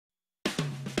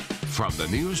from the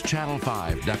News Channel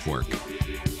 5 network.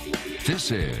 This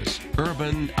is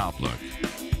Urban Outlook.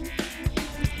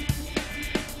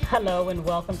 Hello and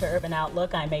welcome to Urban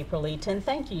Outlook. I'm April Eaton.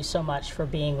 Thank you so much for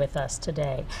being with us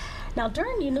today. Now,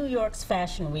 during New York's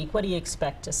Fashion Week, what do you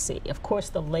expect to see? Of course,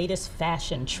 the latest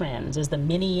fashion trends. Is the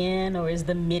mini in or is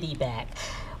the midi back?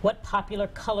 What popular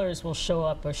colors will show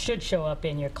up or should show up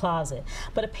in your closet?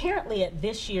 But apparently at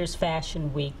this year's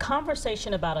Fashion Week,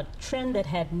 conversation about a trend that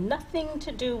had nothing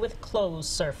to do with clothes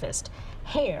surfaced.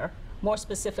 Hair. More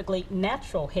specifically,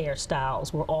 natural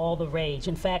hairstyles were all the rage.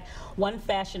 In fact, one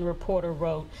fashion reporter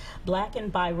wrote, "Black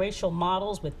and biracial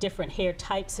models with different hair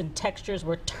types and textures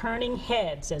were turning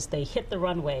heads as they hit the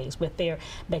runways with their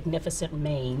magnificent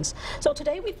manes." So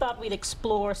today we thought we'd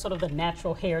explore sort of the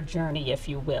natural hair journey, if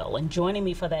you will. And joining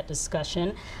me for that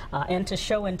discussion and to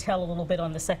show and tell a little bit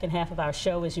on the second half of our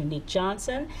show is Unique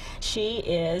Johnson. She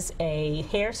is a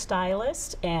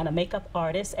hairstylist and a makeup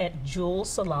artist at Jewel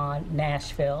Salon,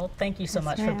 Nashville. Thank you so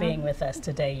much for being with us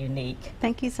today, Unique.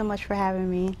 Thank you so much for having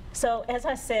me. So, as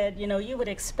I said, you know, you would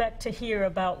expect to hear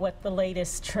about what the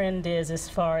latest trend is as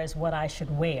far as what I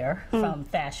should wear from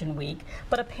Fashion Week,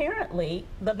 but apparently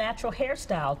the natural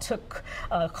hairstyle took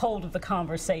hold of the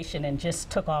conversation and just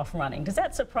took off running. Does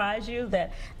that surprise you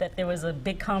that there was a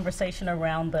big conversation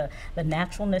around the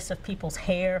naturalness of people's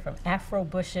hair, from afro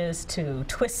bushes to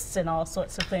twists and all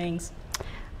sorts of things?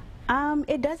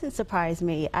 It doesn't surprise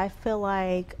me. I feel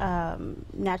like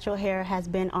natural hair has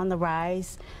been on the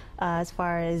rise as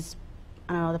far as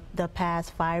the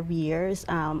past 5 years.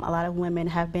 A lot of women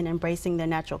have been embracing their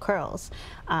natural curls.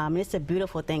 It's a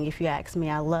beautiful thing, if you ask me.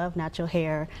 I love natural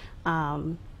hair.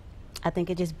 I think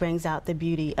it just brings out the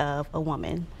beauty of a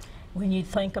woman. When you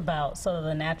think about sort of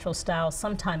the natural style,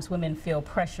 sometimes women feel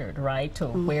pressured, right, to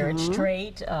wear it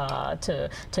straight, to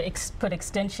put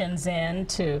extensions in,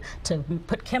 to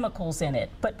put chemicals in it.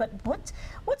 But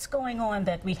what's going on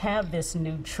that we have this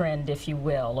new trend, if you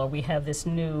will, or we have this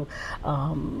new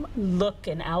look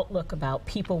and outlook about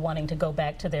people wanting to go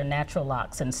back to their natural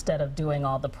locks instead of doing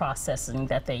all the processing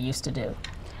that they used to do?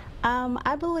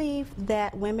 I believe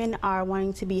that women are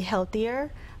wanting to be healthier.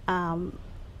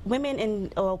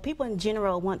 Women or people in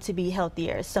general want to be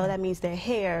healthier, so that means their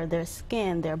hair, their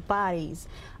skin, their bodies.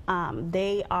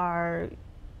 They are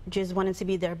just wanting to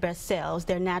be their best selves,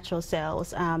 their natural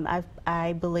selves.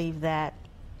 I believe that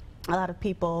a lot of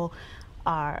people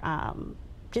are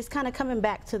just kind of coming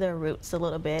back to their roots a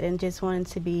little bit and just wanting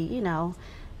to be, you know,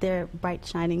 their bright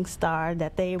shining star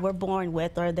that they were born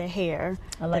with, or their hair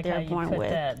that they were born with. I like how you put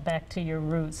that back to your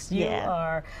roots. You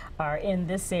are in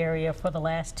this area for the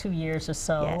last 2 years or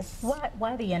so. Yes.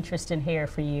 Why the interest in hair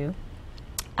for you?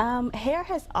 Hair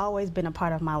has always been a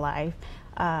part of my life.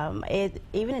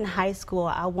 Even in high school,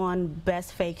 I won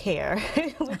best fake hair,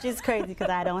 which is crazy because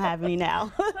I don't have any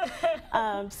now.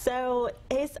 So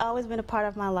it's always been a part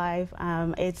of my life.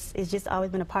 It's just always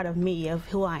been a part of me, of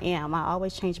who I am. I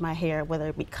always change my hair, whether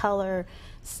it be color,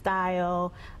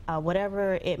 style,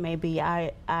 whatever it may be.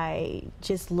 I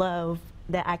just love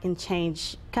that I can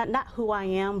change, not who I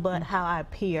am, but how I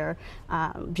appear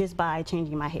just by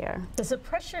changing my hair. Is the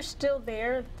pressure still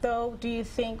there, though, do you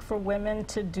think, for women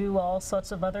to do all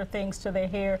sorts of other things to their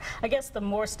hair? I guess the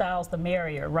more styles, the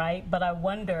merrier, right? But I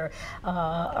wonder,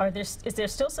 is there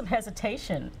still some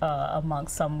hesitation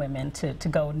amongst some women to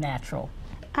go natural?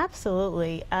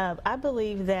 Absolutely. I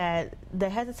believe that the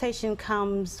hesitation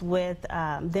comes with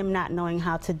them not knowing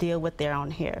how to deal with their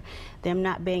own hair, them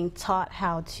not being taught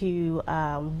how to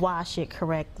wash it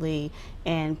correctly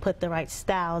and put the right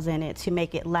styles in it to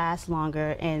make it last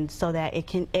longer, and so that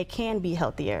it can be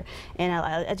healthier. And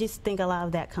I just think a lot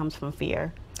of that comes from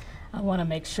fear. I want to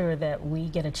make sure that we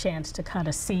get a chance to kind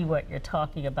of see what you're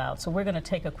talking about. So we're going to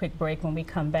take a quick break. When we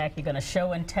come back, you're going to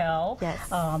show and tell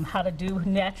how to do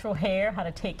natural hair, how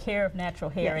to take care of natural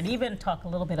hair, and even talk a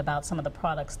little bit about some of the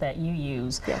products that you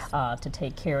use to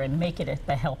take care and make it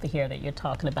the healthy hair that you're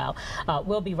talking about.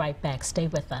 We'll be right back. Stay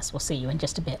with us. We'll see you in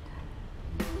just a bit.